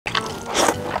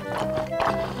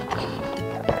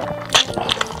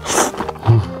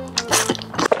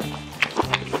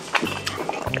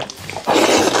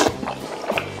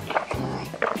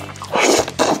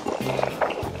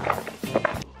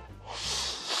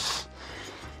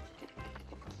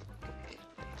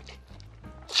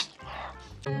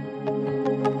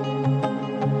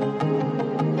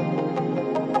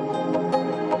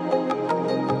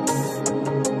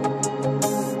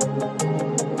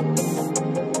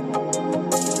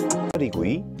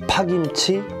닭다리구이,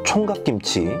 파김치,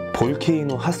 총각김치,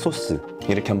 볼케이노 핫소스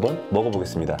이렇게 한번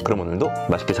먹어보겠습니다. 그럼 오늘도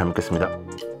맛있게 잘 먹겠습니다.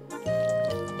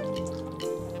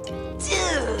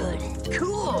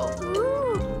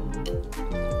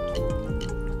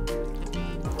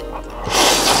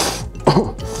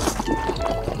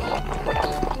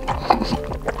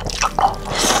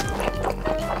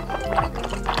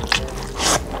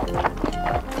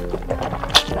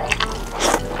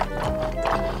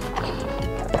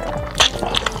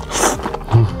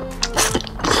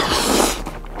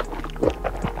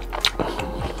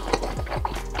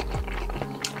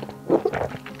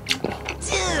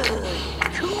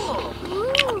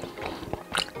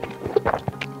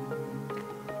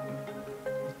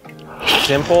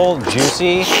 Simple,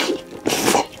 juicy.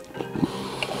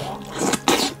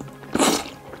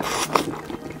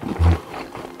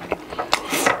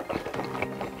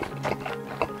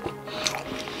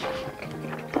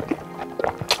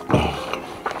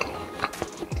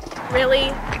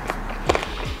 Really?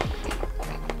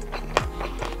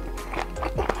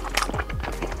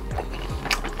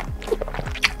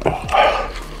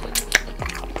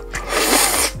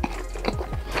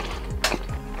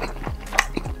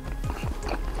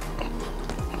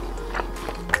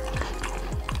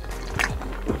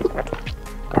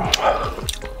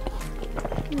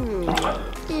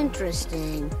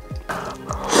 Interesting.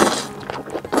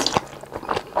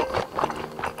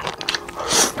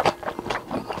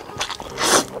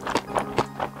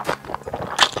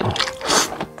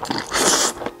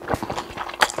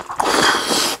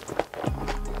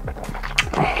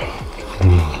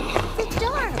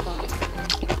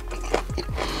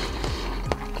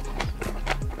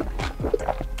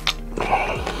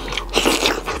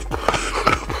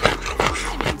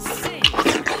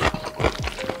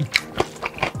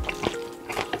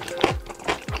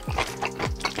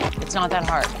 It's not that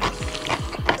hard.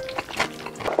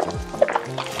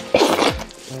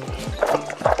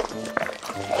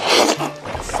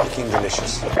 Fucking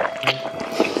delicious.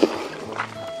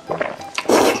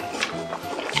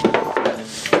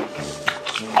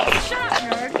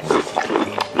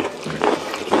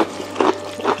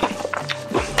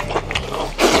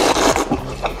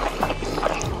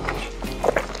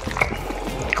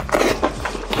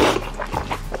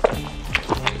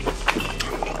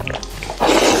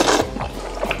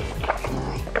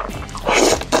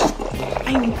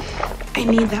 I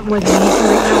need that more than anything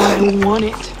right now, and I want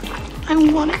it. I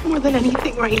want it more than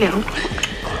anything right now.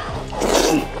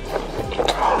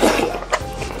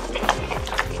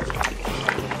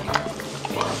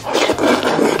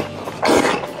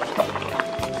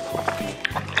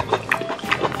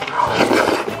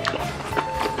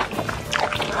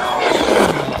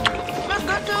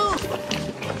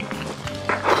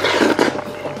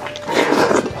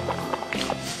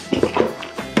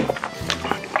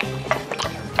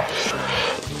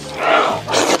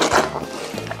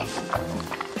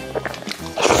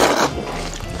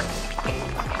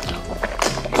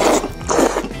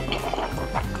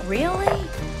 Really?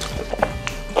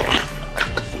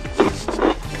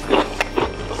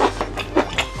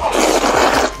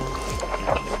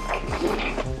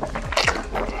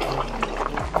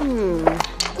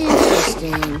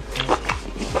 Interesting.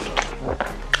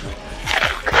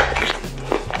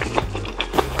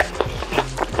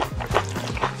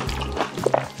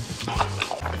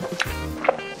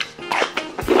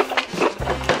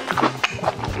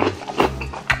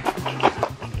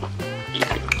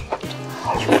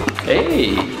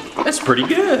 Hey, that's pretty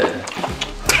good.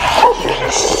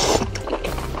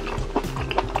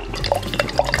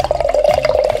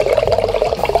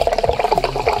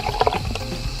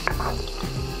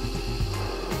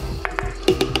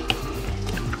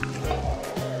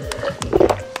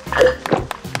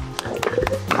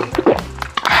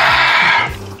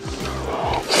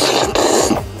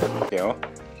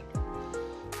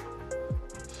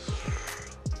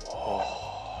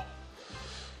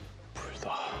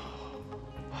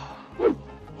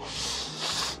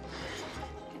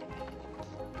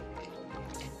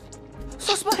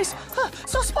 So spicy!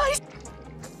 So spicy!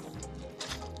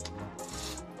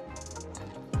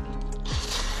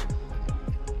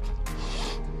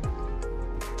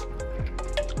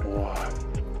 우와.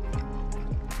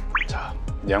 자,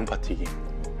 양파 튀김.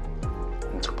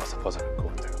 엄청 바삭바삭할 것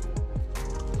같아요.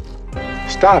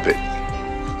 Stop it.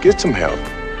 Get some help.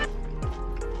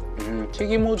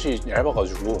 튀김옷이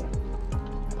얇아가지고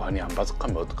많이 안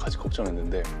바삭하면 어떡하지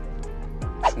걱정했는데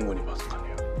충분히 바삭하네요.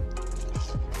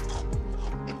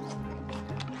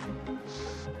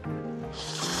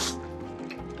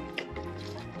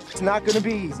 It's not gonna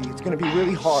be easy. It's gonna be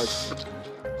really hard.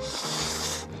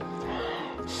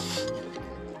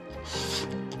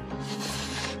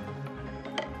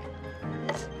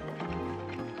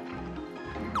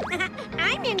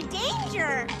 in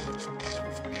danger.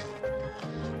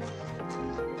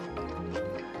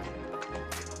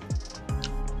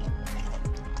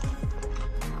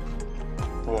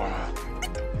 와.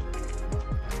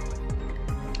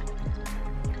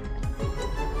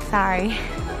 Sorry.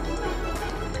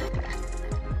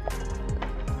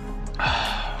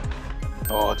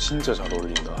 아, 진짜 잘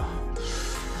어울린다.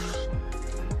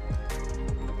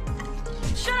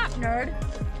 Shut up, nerd.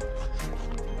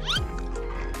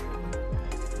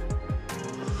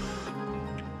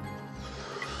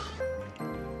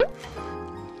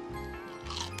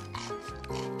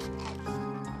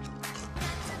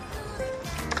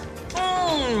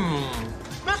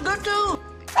 That's good too.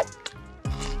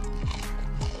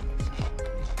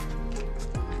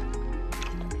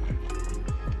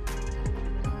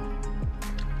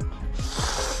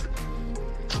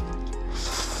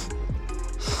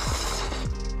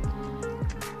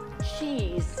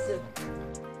 Cheese.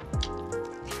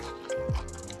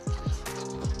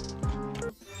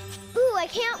 Ooh, I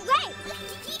can't wait.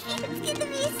 It's gonna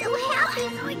be so happy,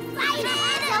 so excited,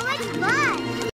 so much fun.